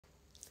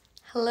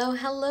Hello,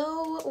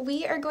 hello.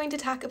 We are going to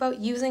talk about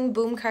using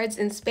boom cards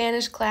in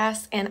Spanish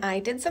class, and I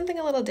did something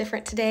a little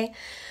different today.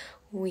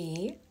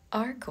 We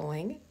are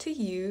going to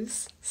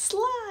use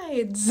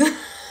slides.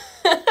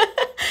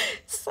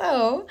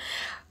 So,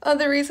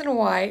 the reason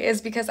why is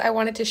because I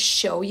wanted to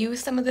show you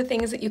some of the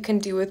things that you can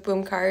do with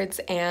boom cards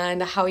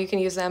and how you can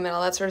use them and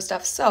all that sort of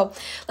stuff. So,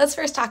 let's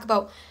first talk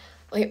about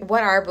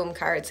what are boom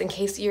cards in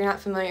case you're not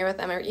familiar with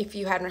them or if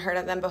you hadn't heard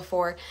of them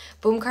before.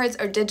 Boom cards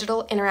are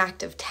digital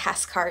interactive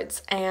task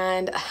cards,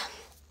 and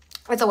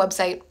it's a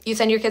website. You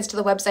send your kids to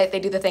the website, they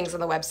do the things on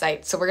the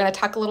website. So we're going to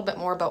talk a little bit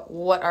more about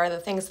what are the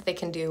things that they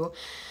can do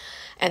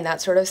and that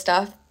sort of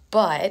stuff.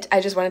 But I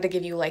just wanted to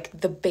give you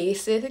like the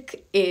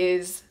basic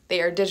is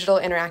they are digital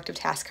interactive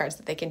task cards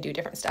that they can do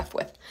different stuff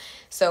with.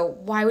 So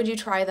why would you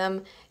try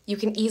them? You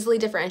can easily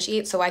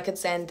differentiate. So I could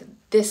send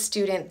this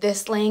student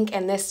this link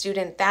and this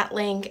student that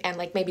link, and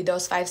like maybe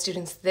those 5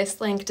 students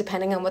this link,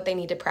 depending on what they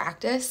need to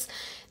practice.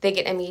 They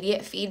get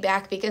immediate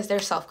feedback because they're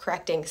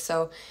self-correcting.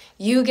 So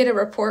you get a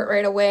report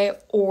right away,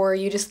 or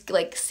you just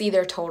like see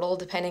their total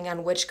depending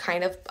on which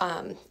kind of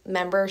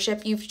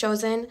membership you've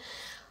chosen.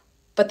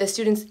 But the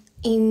students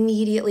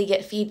immediately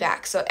get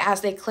feedback. So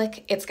as they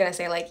click, it's going to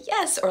say like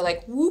yes or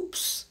like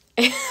whoops.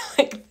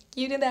 Like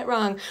you did that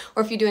wrong.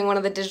 Or if you're doing one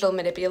of the digital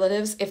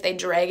manipulatives, if they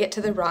drag it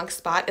to the wrong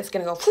spot, it's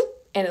going to go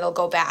whoop, and it'll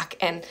go back,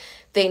 and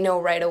they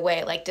know right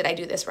away like, did I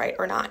do this right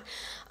or not?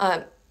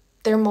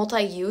 They're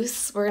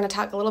multi-use. We're going to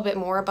talk a little bit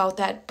more about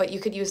that, but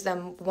you could use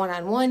them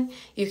one-on-one.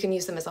 You can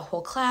use them as a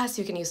whole class.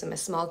 You can use them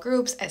as small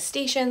groups, as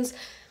stations.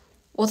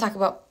 We'll talk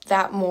about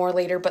that more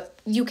later, but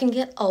you can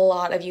get a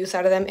lot of use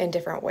out of them in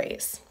different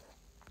ways.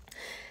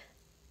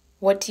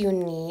 What do you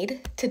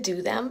need to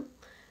do them?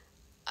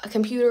 A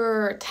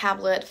computer,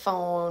 tablet,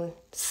 phone,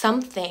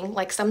 something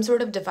like some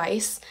sort of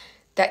device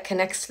that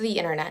connects to the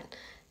internet.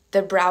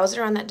 The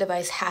browser on that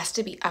device has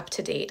to be up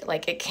to date.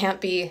 Like it can't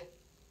be,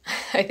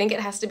 I think it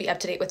has to be up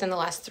to date within the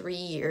last 3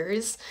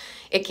 years.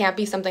 It can't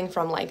be something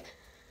from like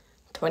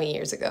 20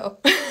 years ago.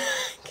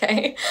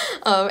 Okay.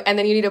 And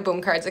then you need a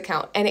boom cards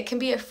account, and it can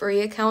be a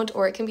free account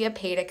or it can be a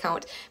paid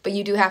account, but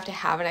you do have to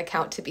have an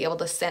account to be able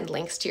to send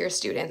links to your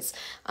students.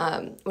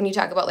 When you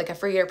talk about like a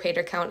free or paid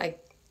account,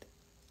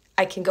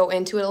 I can go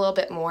into it a little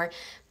bit more,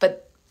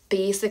 but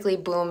basically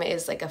Boom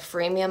is like a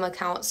freemium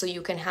account. So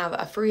you can have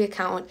a free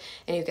account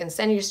and you can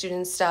send your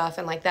students stuff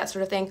and like that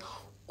sort of thing.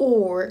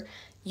 Or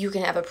you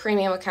can have a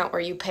premium account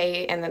where you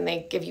pay and then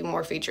they give you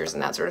more features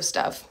and that sort of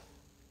stuff.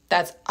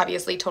 That's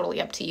obviously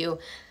totally up to you.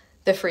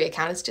 The free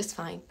account is just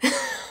fine.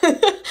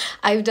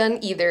 I've done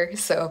either.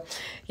 So,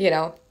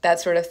 that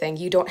sort of thing.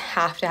 You don't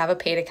have to have a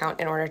paid account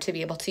in order to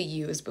be able to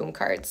use boom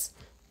cards.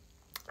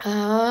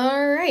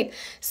 All right.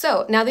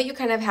 So now that you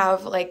kind of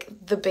have like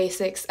the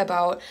basics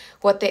about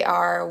what they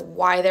are,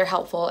 why they're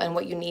helpful, and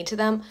what you need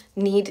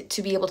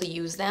to be able to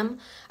use them,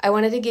 I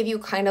wanted to give you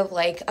kind of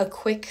like a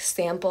quick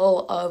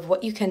sample of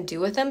what you can do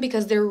with them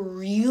because they're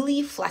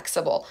really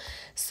flexible.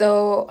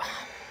 So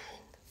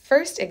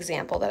first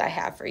example that I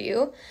have for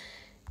you,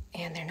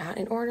 and they're not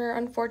in order,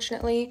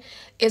 unfortunately,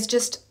 is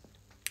just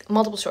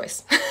multiple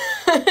choice.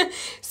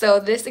 So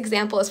this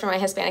example is from my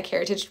Hispanic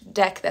Heritage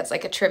deck that's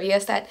like a trivia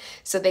set.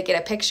 So they get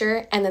a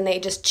picture and then they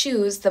just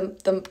choose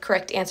the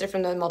correct answer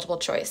from the multiple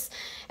choice.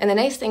 And the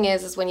nice thing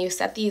is when you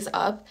set these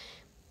up,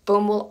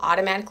 Boom will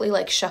automatically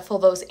like shuffle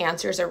those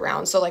answers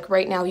around. So like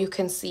right now you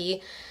can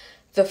see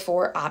the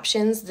 4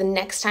 options. The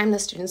next time the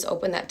students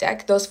open that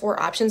deck, those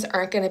 4 options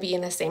aren't going to be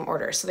in the same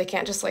order. So they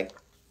can't just like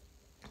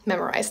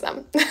memorize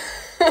them.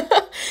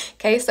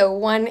 Okay, so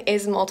one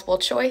is multiple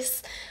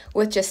choice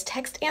with just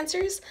text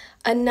answers.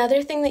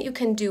 Another thing that you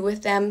can do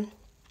with them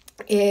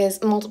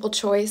is multiple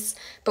choice,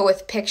 but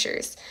with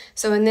pictures.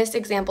 So in this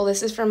example,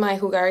 this is from my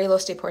Jugar y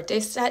los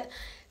Deportes set.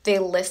 They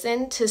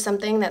listen to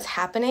something that's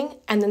happening,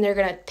 and then they're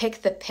going to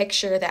pick the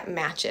picture that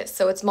matches.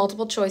 So it's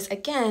multiple choice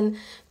again,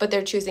 but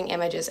they're choosing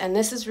images. And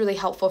this is really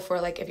helpful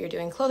for like if you're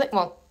doing clothing,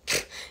 well,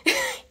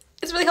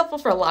 it's really helpful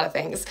for a lot of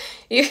things.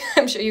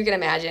 I'm sure you can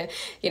imagine,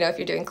 if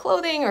you're doing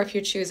clothing or if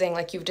you're choosing,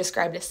 like you've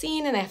described a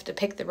scene and I have to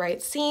pick the right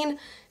scene,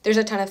 there's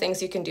a ton of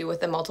things you can do with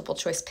the multiple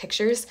choice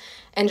pictures.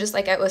 And just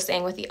like I was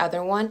saying with the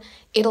other one,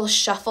 it'll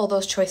shuffle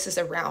those choices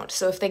around.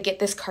 So if they get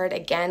this card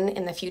again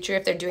in the future,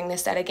 if they're doing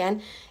this set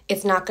again,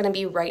 it's not going to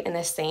be right in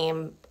the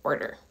same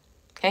order.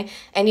 Okay,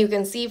 and you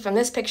can see from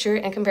this picture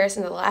in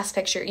comparison to the last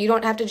picture, you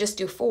don't have to just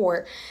do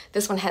 4.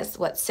 This one has,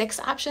 6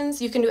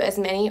 options? You can do as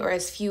many or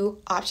as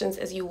few options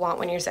as you want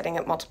when you're setting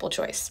up multiple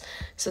choice.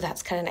 So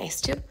that's kind of nice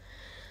too.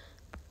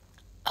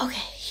 Okay,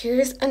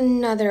 here's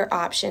another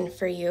option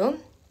for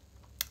you.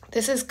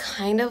 This is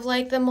kind of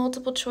like the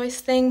multiple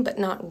choice thing, but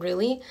not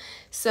really.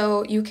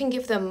 So you can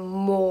give them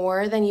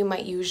more than you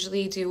might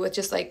usually do with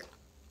just like,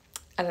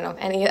 I don't know,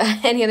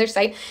 any other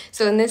site.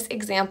 So in this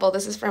example,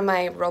 this is from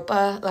my La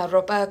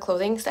Ropa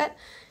clothing set.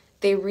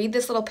 They read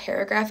this little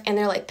paragraph and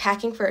they're like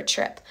packing for a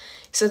trip.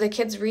 So the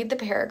kids read the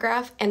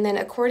paragraph, and then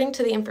according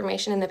to the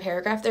information in the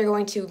paragraph, they're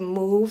going to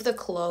move the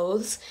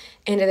clothes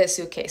into the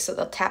suitcase. So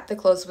they'll tap the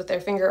clothes with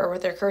their finger or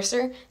with their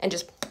cursor and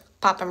just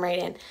pop them right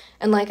in.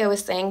 And like I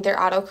was saying,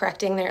 they're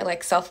auto-correcting, they're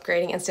like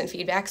self-grading instant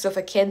feedback. So if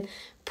a kid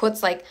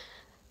puts like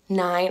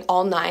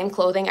all nine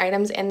clothing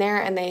items in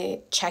there and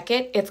they check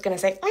it, it's gonna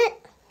say,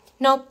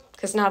 nope,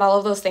 because not all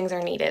of those things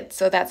are needed.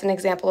 So that's an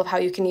example of how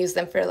you can use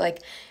them for like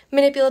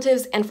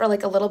manipulatives and for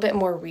like a little bit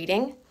more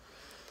reading.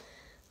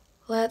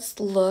 Let's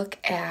look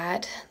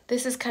at,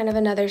 this is kind of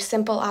another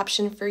simple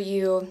option for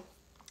you.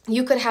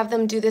 You could have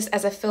them do this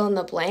as a fill in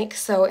the blank.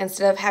 So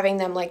instead of having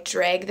them like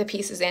drag the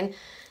pieces in,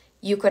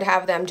 you could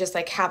have them just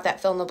like have that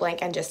fill in the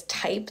blank and just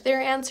type their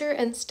answer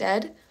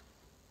instead.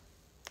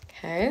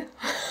 Okay.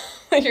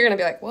 You're gonna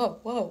be like, whoa,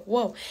 whoa,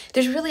 whoa.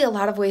 There's really a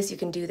lot of ways you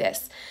can do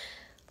this.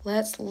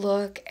 Let's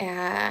look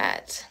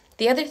at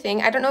the other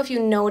thing. I don't know if you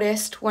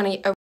noticed when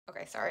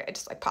okay, sorry, I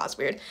just like paused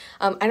weird.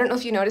 I don't know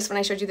if you noticed when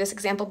I showed you this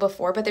example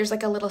before, but there's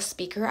like a little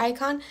speaker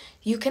icon.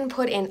 You can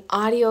put in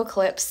audio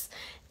clips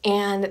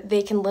and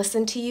they can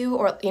listen to you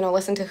or,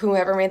 listen to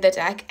whoever made the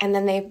deck, and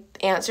then they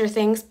answer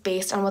things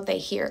based on what they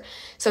hear.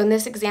 So in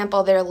this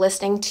example, they're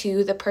listening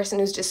to the person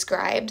who's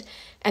described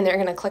and they're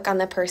gonna click on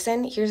the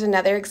person. Here's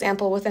another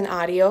example with an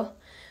audio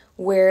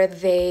where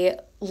they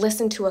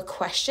listen to a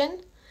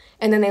question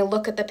and then they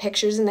look at the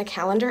pictures in the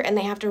calendar and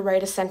they have to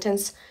write a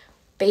sentence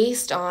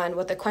based on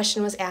what the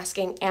question was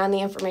asking and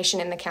the information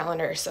in the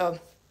calendar. So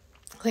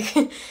like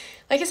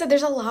I said,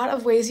 there's a lot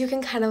of ways you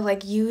can kind of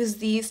like use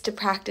these to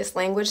practice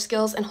language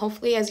skills, and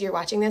hopefully as you're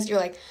watching this, you're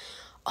like,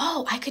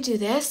 oh, I could do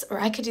this, or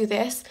I could do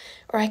this,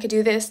 or I could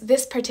do this.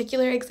 This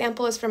particular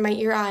example is from my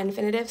era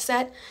infinitive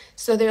set.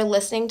 So they're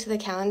listening to the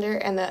calendar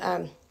and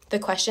the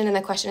question, and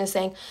the question is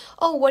saying,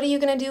 oh, what are you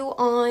gonna do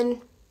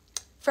on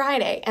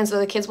Friday? And so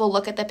the kids will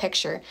look at the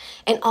picture,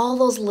 and all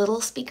those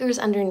little speakers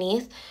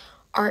underneath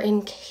are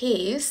in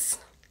case,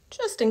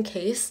 just in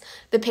case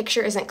the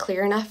picture isn't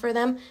clear enough for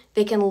them,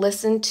 they can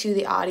listen to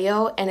the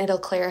audio and it'll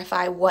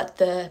clarify what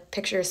the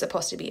picture is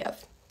supposed to be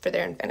of for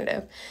their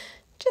infinitive,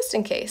 just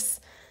in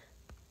case.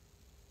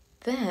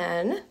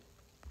 Then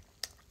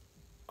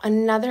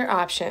another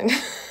option,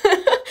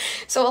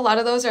 so a lot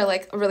of those are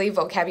like really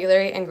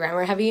vocabulary and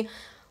grammar heavy,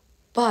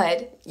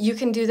 but you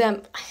can do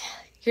them,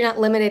 you're not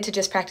limited to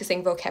just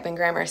practicing vocab and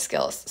grammar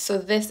skills. So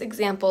this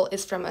example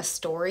is from a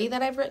story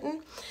that I've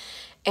written.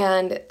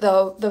 And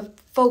the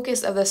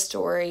focus of the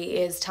story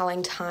is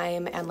telling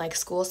time and like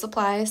school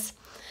supplies.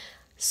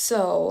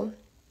 So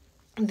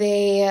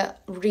they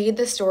read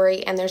the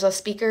story and there's a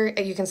speaker,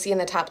 you can see in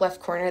the top left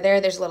corner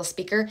there's a little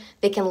speaker.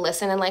 They can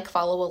listen and like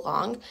follow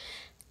along.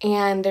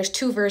 And there's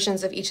two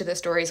versions of each of the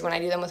stories. When I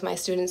do them with my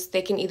students,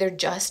 they can either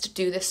just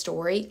do the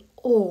story,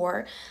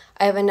 or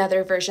I have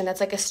another version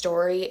that's like a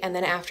story, and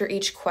then after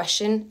each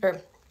question,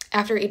 or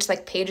after each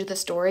like page of the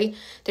story,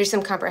 there's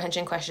some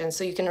comprehension questions,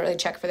 so you can really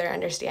check for their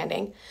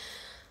understanding.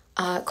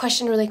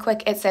 Question really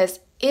quick, it says,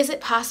 is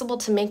it possible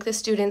to make the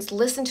students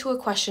listen to a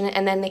question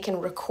and then they can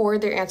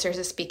record their answers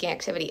as speaking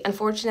activity?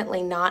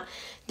 Unfortunately not.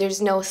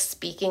 There's no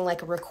speaking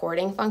like a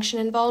recording function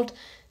involved.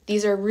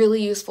 These are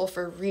really useful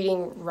for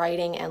reading,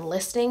 writing, and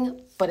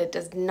listening, but it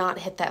does not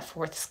hit that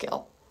fourth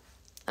skill,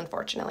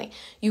 unfortunately.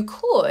 You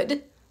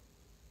could,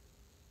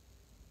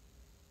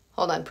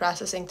 hold on,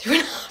 processing through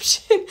an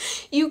option.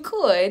 You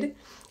could,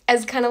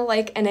 as kind of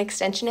like an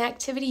extension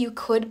activity, you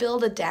could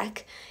build a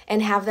deck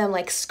and have them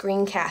like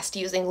screencast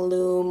using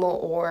Loom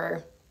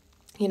or,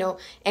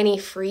 any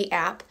free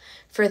app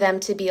for them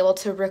to be able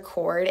to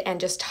record and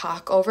just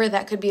talk over.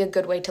 That could be a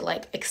good way to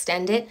like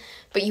extend it,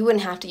 but you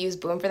wouldn't have to use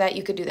Boom for that.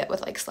 You could do that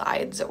with like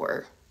slides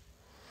or,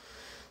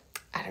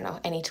 I don't know,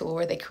 any tool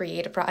where they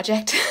create a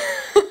project.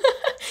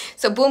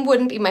 So Boom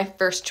wouldn't be my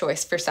first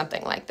choice for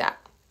something like that.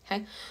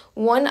 Okay.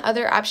 One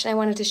other option I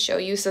wanted to show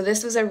you, so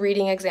this was a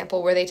reading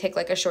example where they take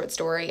like a short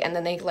story and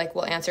then they like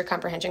will answer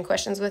comprehension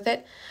questions with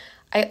it.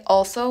 I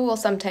also will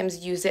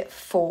sometimes use it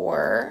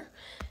for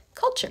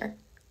culture.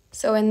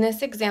 So in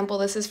this example,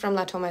 this is from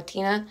La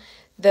Tomatina.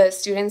 The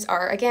students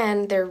are,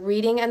 again, they're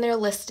reading and they're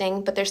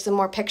listening, but there's some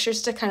more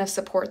pictures to kind of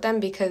support them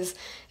because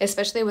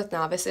especially with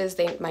novices,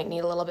 they might need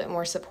a little bit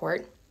more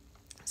support.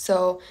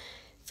 So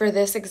for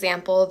this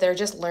example, they're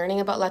just learning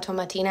about La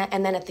Tomatina,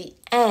 and then at the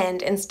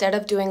end, instead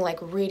of doing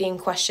like reading,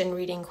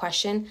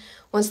 question,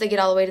 once they get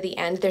all the way to the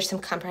end, there's some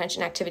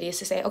comprehension activities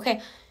to say, okay,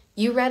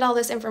 you read all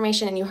this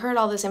information and you heard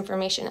all this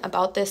information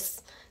about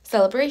this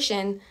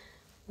celebration.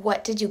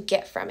 What did you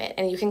get from it?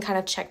 And you can kind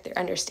of check their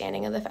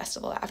understanding of the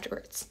festival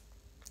afterwards.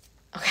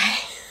 Okay.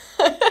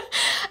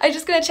 I'm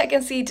just going to check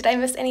and see, did I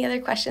miss any other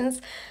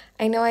questions?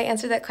 I know I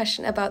answered that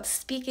question about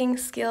speaking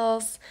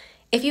skills.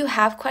 If you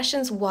have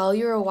questions while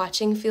you're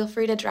watching, feel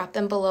free to drop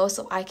them below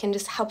so I can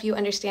just help you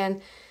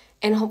understand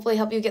and hopefully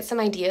help you get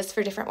some ideas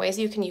for different ways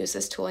you can use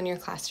this tool in your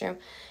classroom.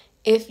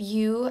 If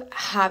you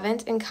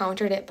haven't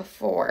encountered it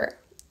before,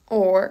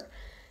 or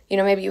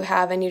maybe you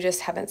have and you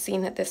just haven't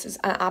seen that this is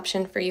an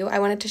option for you, I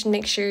wanted to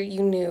make sure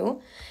you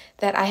knew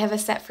that I have a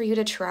set for you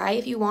to try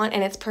if you want,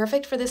 and it's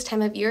perfect for this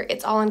time of year.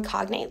 It's all in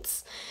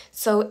cognates.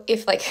 So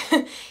if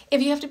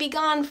if you have to be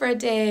gone for a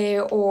day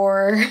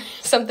or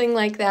something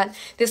like that,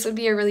 this would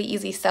be a really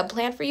easy sub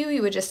plan for you.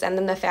 You would just send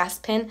them the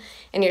fast pin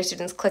and your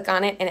students click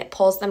on it and it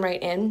pulls them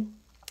right in.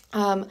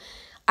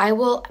 I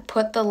will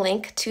put the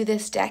link to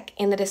this deck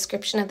in the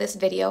description of this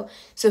video.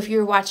 So if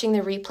you're watching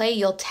the replay,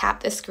 you'll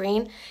tap the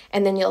screen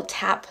and then you'll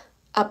tap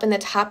up in the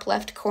top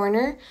left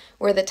corner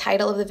where the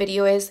title of the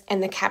video is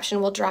and the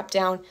caption will drop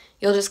down.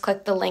 You'll just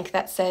click the link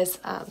that says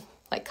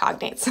like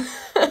cognates.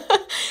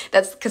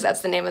 That's because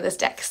that's the name of this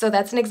deck. So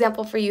that's an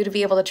example for you to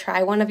be able to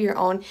try one of your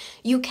own.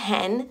 You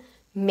can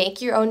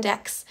make your own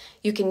decks.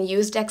 You can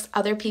use decks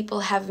other people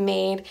have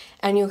made,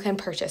 and you can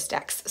purchase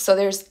decks. So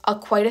there's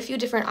quite a few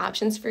different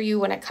options for you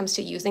when it comes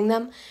to using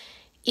them.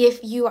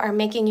 If you are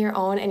making your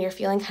own and you're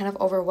feeling kind of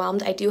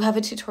overwhelmed, I do have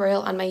a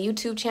tutorial on my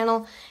YouTube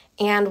channel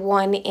and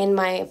one in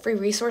my free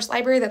resource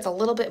library that's a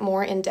little bit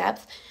more in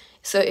depth.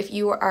 So if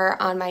you are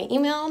on my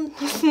email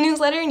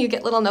newsletter and you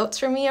get little notes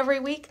from me every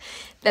week,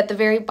 at the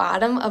very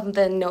bottom of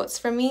the notes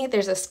from me,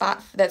 there's a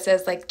spot that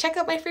says like, check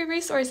out my free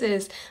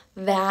resources.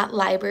 That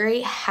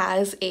library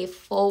has a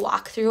full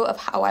walkthrough of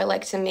how I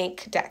like to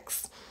make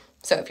decks.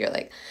 So if you're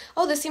like,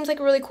 oh, this seems like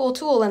a really cool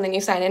tool, and then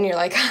you sign in and you're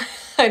like,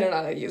 I don't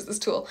know how to use this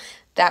tool,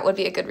 that would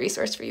be a good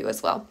resource for you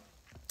as well.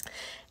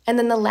 And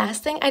then the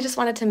last thing I just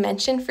wanted to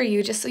mention for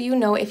you, just so you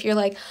know, if you're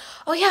like,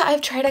 oh yeah,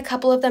 I've tried a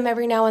couple of them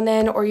every now and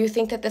then, or you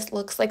think that this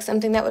looks like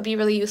something that would be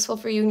really useful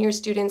for you and your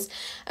students,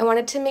 I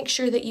wanted to make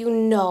sure that you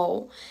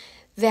know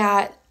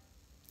that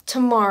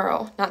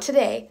tomorrow, not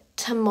today,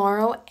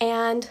 tomorrow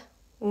and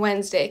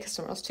Wednesday, because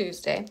tomorrow's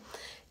Tuesday,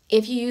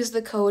 if you use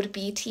the code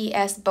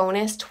BTS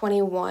bonus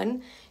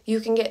 21, you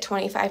can get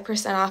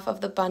 25% off of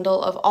the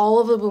bundle of all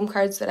of the boom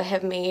cards that I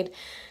have made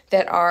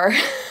that are,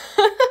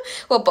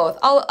 well, both.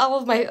 All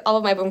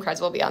of my boom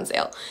cards will be on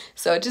sale.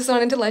 So just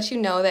wanted to let you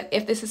know that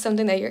if this is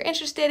something that you're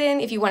interested in,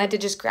 if you wanted to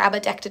just grab a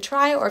deck to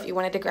try, or if you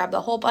wanted to grab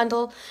the whole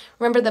bundle,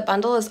 remember the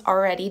bundle is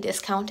already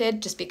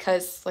discounted just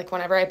because like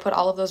whenever I put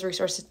all of those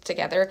resources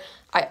together,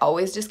 I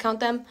always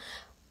discount them.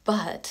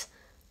 But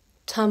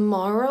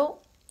tomorrow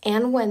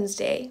and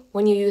Wednesday,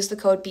 when you use the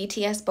code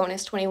BTS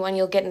bonus 21,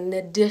 you'll get an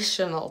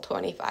additional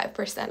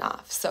 25%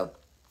 off. So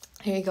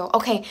here you go.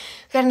 Okay,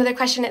 we got another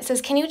question. It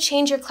says, can you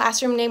change your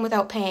classroom name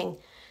without paying?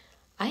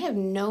 I have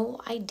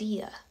no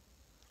idea.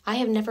 I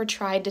have never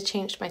tried to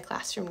change my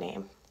classroom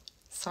name.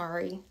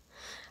 Sorry.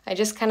 I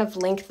just kind of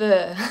link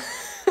the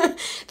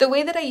the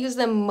way that I use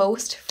them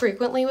most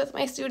frequently with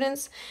my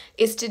students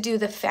is to do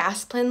the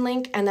FastPlan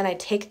link, and then I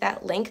take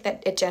that link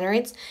that it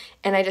generates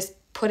and I just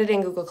put it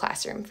in Google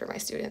Classroom for my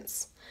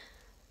students.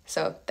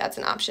 So that's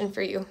an option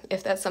for you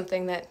if that's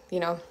something that, you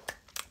know,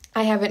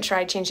 I haven't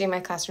tried changing my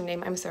classroom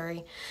name. I'm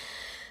sorry.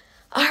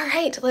 All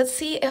right, let's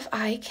see if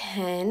I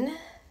can.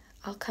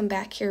 I'll come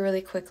back here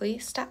really quickly.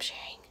 Stop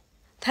sharing.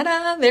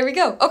 Ta-da! There we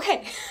go.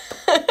 Okay.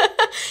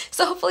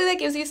 So hopefully that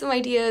gives you some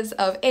ideas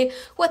of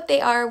what they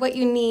are, what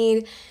you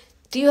need.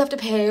 Do you have to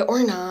pay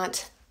or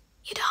not?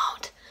 You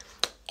don't.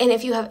 And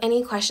if you have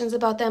any questions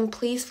about them,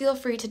 please feel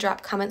free to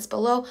drop comments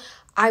below.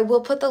 I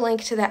will put the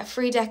link to that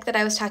free deck that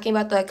I was talking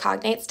about, the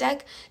Cognates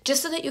deck,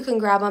 just so that you can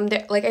grab them.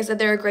 Like I said,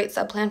 they're a great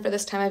subplan for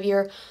this time of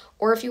year.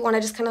 Or if you want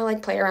to just kind of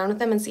like play around with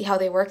them and see how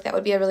they work, that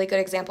would be a really good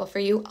example for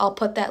you. I'll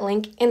put that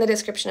link in the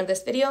description of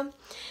this video.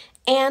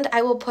 And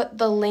I will put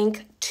the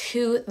link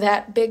to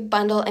that big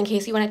bundle in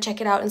case you want to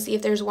check it out and see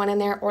if there's one in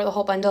there or the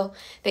whole bundle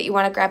that you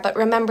want to grab. But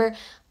remember,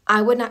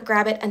 I would not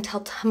grab it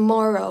until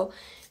tomorrow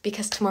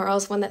because tomorrow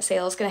is when that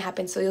sale is going to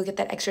happen, so you'll get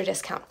that extra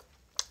discount.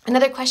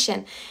 Another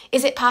question,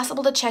 is it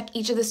possible to check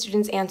each of the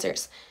students'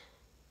 answers?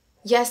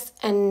 Yes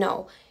and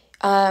no.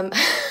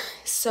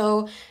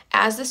 So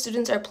as the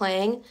students are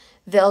playing,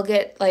 they'll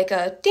get like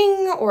a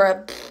ding or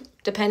a pfft,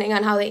 depending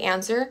on how they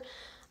answer.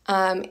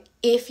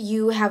 If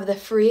you have the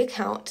free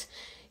account,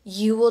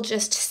 you will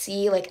just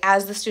see, like,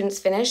 as the students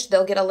finish,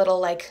 they'll get a little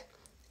like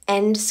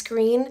end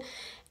screen,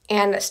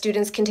 and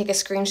students can take a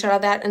screenshot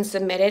of that and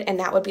submit it, and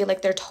that would be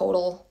like their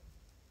total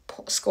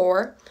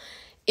score.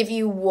 If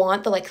you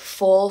want the like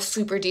full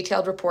super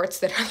detailed reports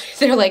that are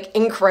they're like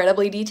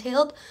incredibly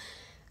detailed,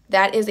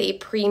 that is a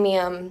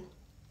premium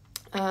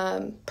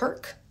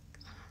perk.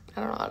 I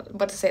don't know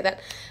what to say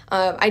that.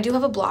 I do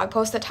have a blog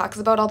post that talks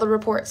about all the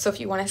reports, so if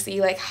you want to see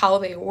like how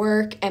they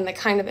work and the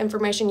kind of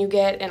information you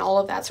get and all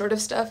of that sort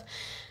of stuff,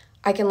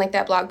 I can link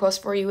that blog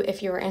post for you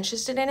if you're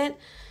interested in it.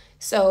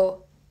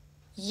 So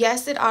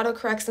yes, it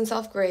autocorrects and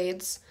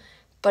self-grades,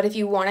 but if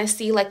you want to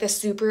see like the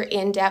super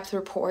in-depth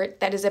report,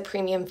 that is a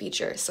premium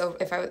feature. So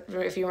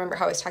if you remember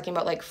how I was talking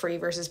about like free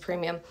versus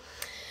premium,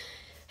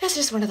 it's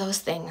just one of those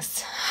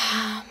things.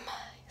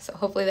 So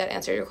hopefully that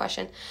answered your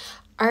question.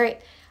 All right.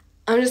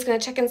 I'm just going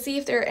to check and see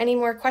if there are any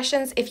more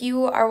questions. If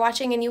you are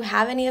watching and you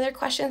have any other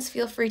questions,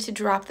 feel free to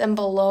drop them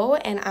below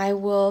and I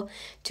will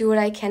do what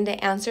I can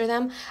to answer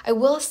them. I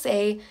will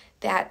say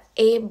that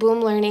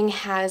Boom Learning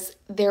has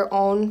their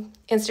own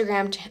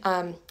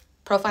Instagram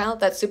profile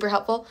that's super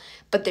helpful,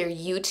 but their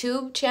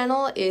YouTube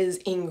channel is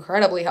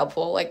incredibly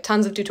helpful, like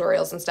tons of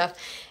tutorials and stuff.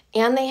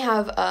 And they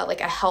have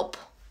like a help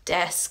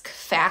desk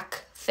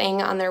FAQ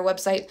thing on their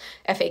website,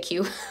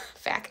 FAQ.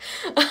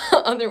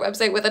 FAQ on their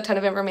website with a ton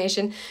of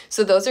information.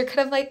 So those are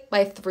kind of like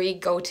my 3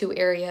 go-to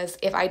areas.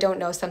 If I don't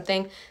know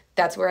something,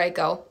 that's where I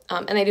go.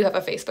 And I do have a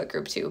Facebook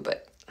group too,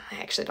 but I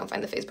actually don't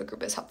find the Facebook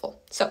group as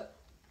helpful. So,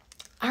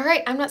 all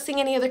right, I'm not seeing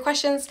any other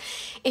questions.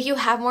 If you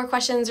have more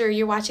questions or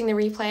you're watching the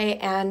replay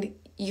and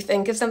you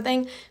think of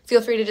something,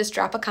 feel free to just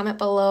drop a comment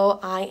below.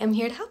 I am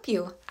here to help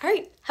you. All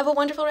right, have a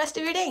wonderful rest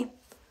of your day.